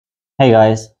Hey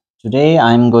guys, today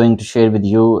I'm going to share with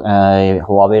you a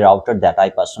Huawei router that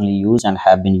I personally use and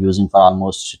have been using for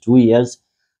almost 2 years.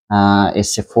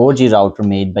 It's a 4G router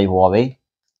made by Huawei.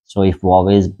 So if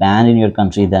Huawei is banned in your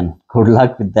country, then good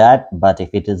luck with that. But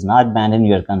if it is not banned in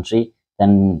your country,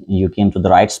 then you came to the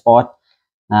right spot.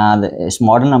 Its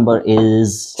model number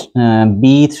is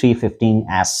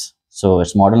B315s. So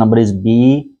its model number is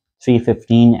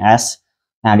B315s,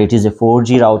 and it is a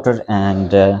 4G router.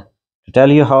 And to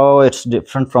tell you how it's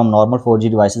different from normal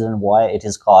 4G devices and why it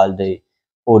is called a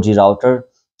 4G router,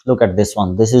 look at this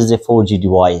one. This is a 4G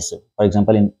device. For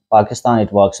example, in Pakistan,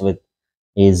 it works with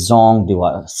a Zong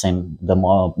device SIM. The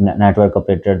network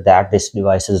operator that this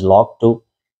device is locked to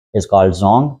is called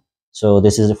Zong. So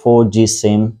this is a 4G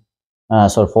SIM,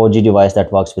 4G device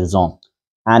that works with Zong,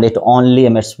 and it only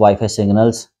emits Wi-Fi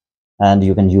signals, and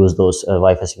you can use those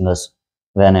Wi-Fi signals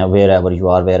wherever you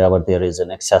are, wherever there is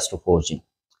an access to 4G.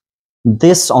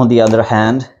 This, on the other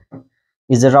hand,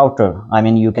 is a router. I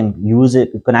mean, you can use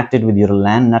it, connect it with your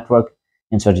LAN network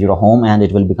inside your home, and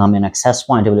it will become an access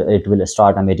point. It will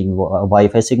start emitting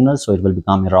Wi-Fi signals, so it will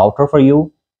become a router for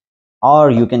you. Or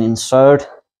you can insert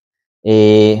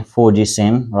a 4G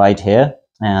SIM right here,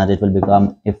 and it will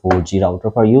become a 4G router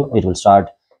for you. It will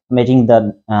start emitting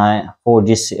the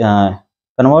 4G,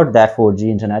 convert that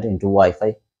 4G internet into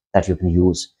Wi-Fi that you can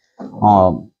use.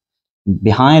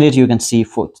 Behind it, you can see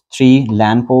 3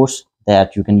 LAN ports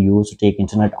that you can use to take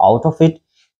internet out of it.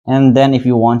 And then if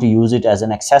you want to use it as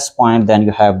an access point, then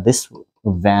you have this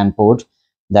WAN port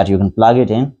that you can plug it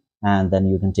in, and then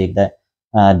you can take that,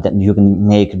 then you can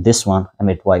make this one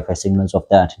emit Wi-Fi signals of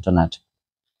that internet.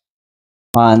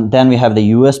 And then we have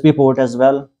the USB port as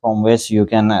well, from which you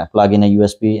can plug in a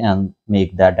USB and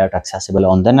make that data accessible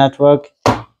on the network.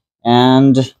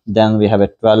 And then we have a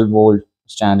 12-volt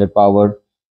standard power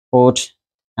port,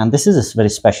 and this is a very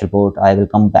special port. I will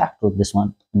come back to this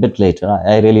one a bit later.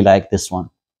 I really like this one.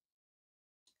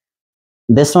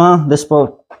 This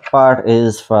part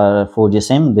is for 4G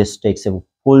SIM. This takes a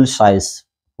full size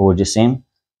 4G SIM,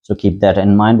 so keep that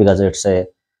in mind because it's a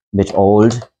bit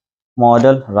old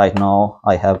model. Right now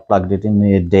I have plugged it in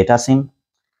a data SIM.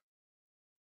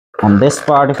 On this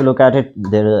part, if you look at it,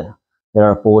 there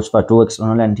are ports for 2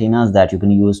 external antennas that you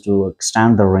can use to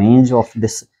extend the range of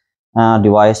this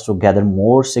device to gather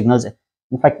more signals.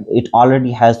 In fact, it already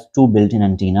has 2 built-in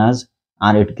antennas,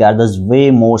 and it gathers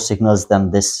way more signals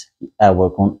than this ever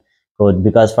could,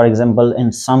 because for example,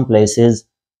 in some places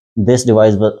this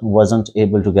device wasn't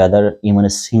able to gather even a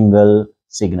single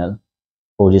signal,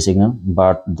 4G signal,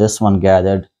 but this one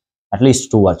gathered at least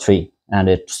 2 or 3, and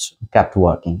it kept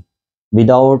working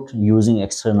without using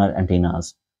external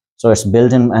antennas. So its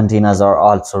built-in antennas are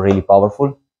also really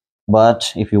powerful.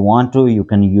 But if you want to, you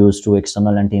can use 2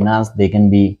 external antennas. They can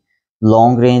be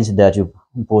long range that you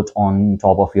put on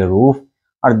top of your roof,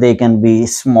 or they can be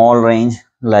small range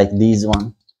like these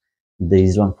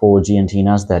 4G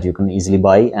antennas that you can easily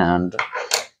buy, and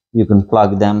you can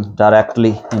plug them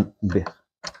directly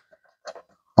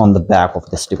on the back of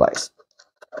this device.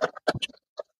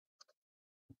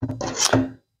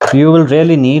 You will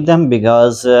really need them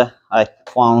because I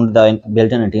found the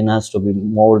built-in antennas to be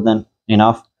more than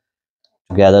enough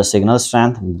to gather signal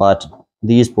strength, but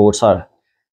these ports are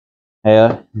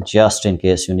here just in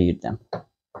case you need them,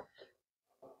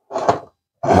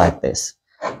 like this.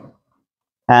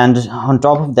 And on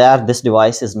top of that, this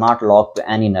device is not locked to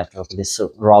any network. This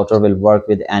router will work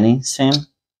with any SIM,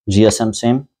 GSM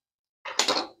SIM,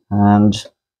 and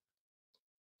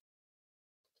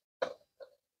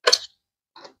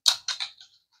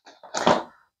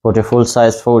put a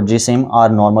full-size 4G SIM or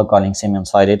normal calling SIM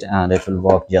inside it, and it will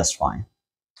work just fine.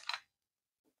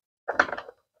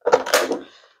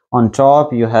 On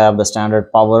top, you have the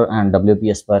standard power and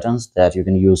WPS buttons that you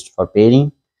can use for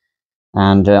pairing.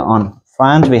 And on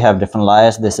front, we have different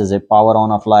lights. This is a power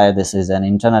on-off light. This is an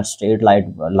internet state light,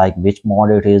 like which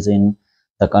mode it is in.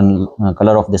 The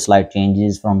color of this light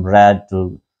changes from red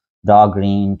to dark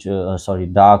green to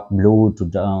dark blue to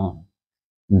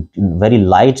very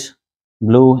light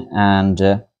blue,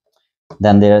 and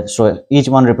then so each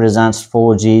one represents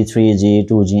 4G, 3G,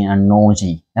 2G, and no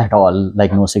G at all,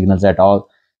 like no signals at all.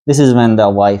 This is when the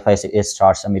Wi-Fi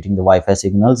starts emitting the Wi-Fi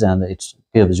signals, and it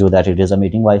gives you that it is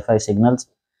emitting Wi-Fi signals.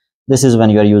 This is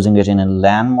when you are using it in a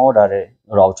LAN mode or a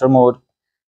router mode.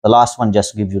 The last one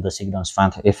just gives you the signal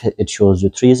strength. If it shows you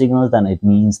 3 signals, then it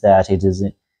means that it is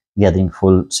gathering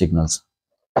full signals.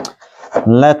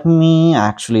 Let me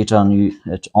actually turn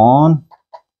it on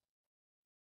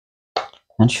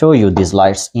and show you these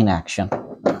lights in action.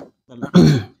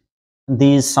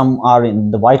 Some are in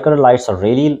the white color lights are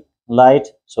really light,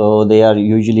 so they are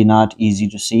usually not easy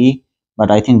to see,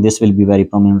 but I think this will be very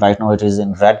prominent. Right now it is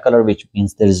in red color, which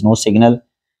means there is no signal,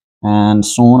 and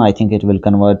soon I think it will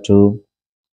convert to,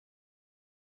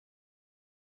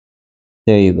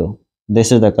 there you go,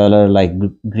 this is the color, like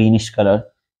greenish color.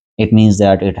 It means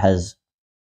that it has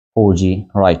 4G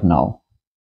right now.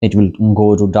 It will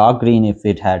go to dark green if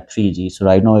it had 3G. So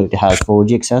right now it has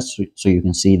 4G access, so you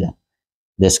can see that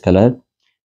this color.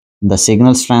 The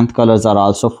signal strength colors are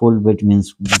also full, which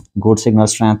means good signal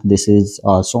strength. This is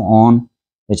also on,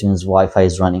 which means Wi-Fi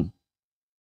is running.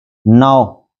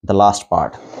 Now the last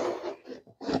part,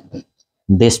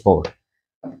 this port.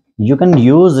 You can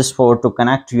use this port to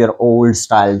connect to your old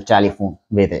style telephone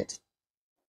with it.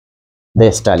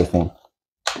 This telephone.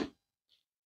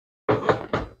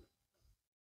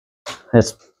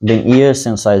 It's been years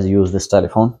since I used this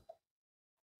telephone,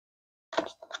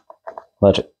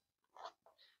 but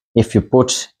if you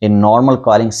put a normal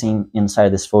calling SIM inside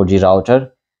this 4G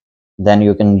router, then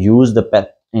you can use the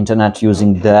internet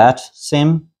using that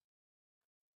SIM,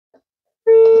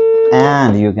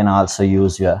 and you can also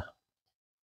use your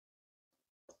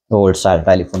old style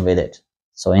telephone with it.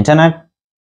 So internet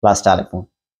plus telephone,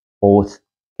 both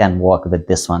can work with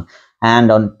this one.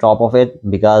 And on top of it,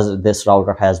 because this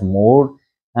router has more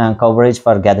coverage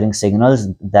for gathering signals,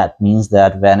 that means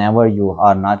that whenever you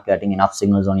are not getting enough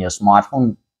signals on your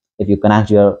smartphone, if you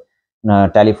connect your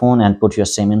telephone and put your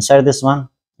SIM inside this one,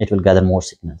 it will gather more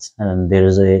signals, and there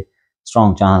is a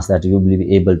strong chance that you will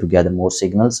be able to gather more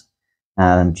signals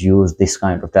and use this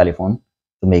kind of telephone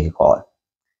to make a call.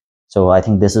 So I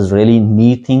think this is really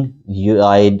neat thing.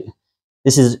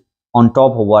 This is on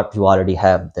top of what you already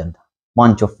have, then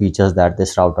bunch of features that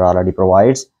this router already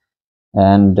provides.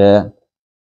 And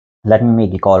let me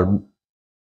make a call.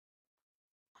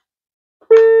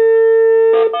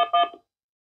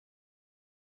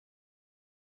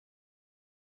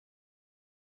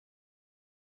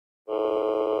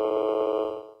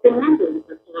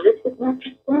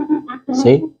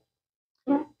 See,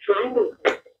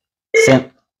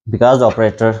 because the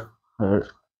operator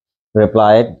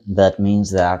replied, that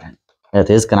means that it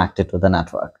is connected to the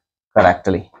network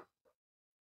correctly.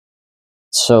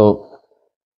 So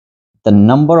the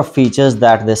number of features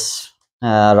that this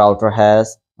router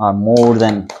has are more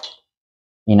than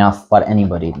enough for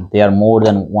anybody. They are more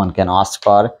than one can ask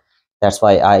for. That's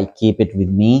why I keep it with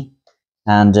me.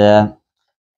 And I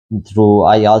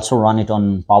also run it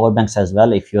on power banks as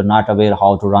well. If you're not aware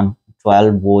how to run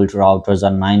 12-volt routers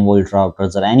or 9-volt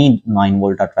routers or any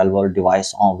 9-volt or 12-volt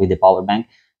device on with a power bank,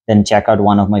 then check out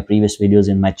one of my previous videos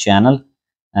in my channel,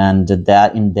 and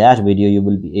that in that video you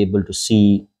will be able to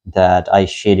see that I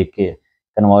share a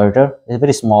converter, a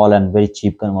very small and very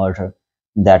cheap converter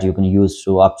that you can use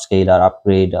to upscale or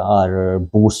upgrade or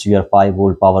boost your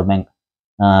 5-volt power bank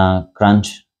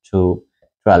crunch to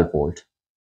 12-volt.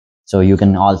 So you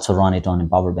can also run it on a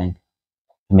power bank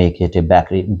to make it a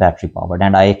battery powered,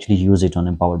 and I actually use it on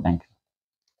a power bank.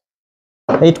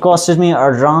 It costed me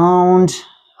around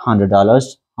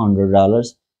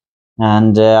 $100,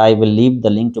 and I will leave the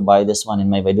link to buy this one in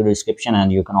my video description,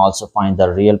 and you can also find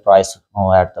the real price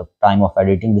at the time of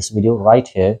editing this video right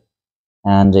here.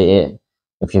 And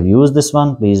if you've used this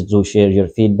one, please do share your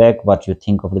feedback, what you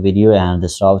think of the video and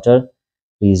this router.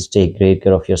 Please take great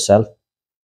care of yourself.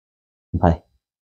 Bye.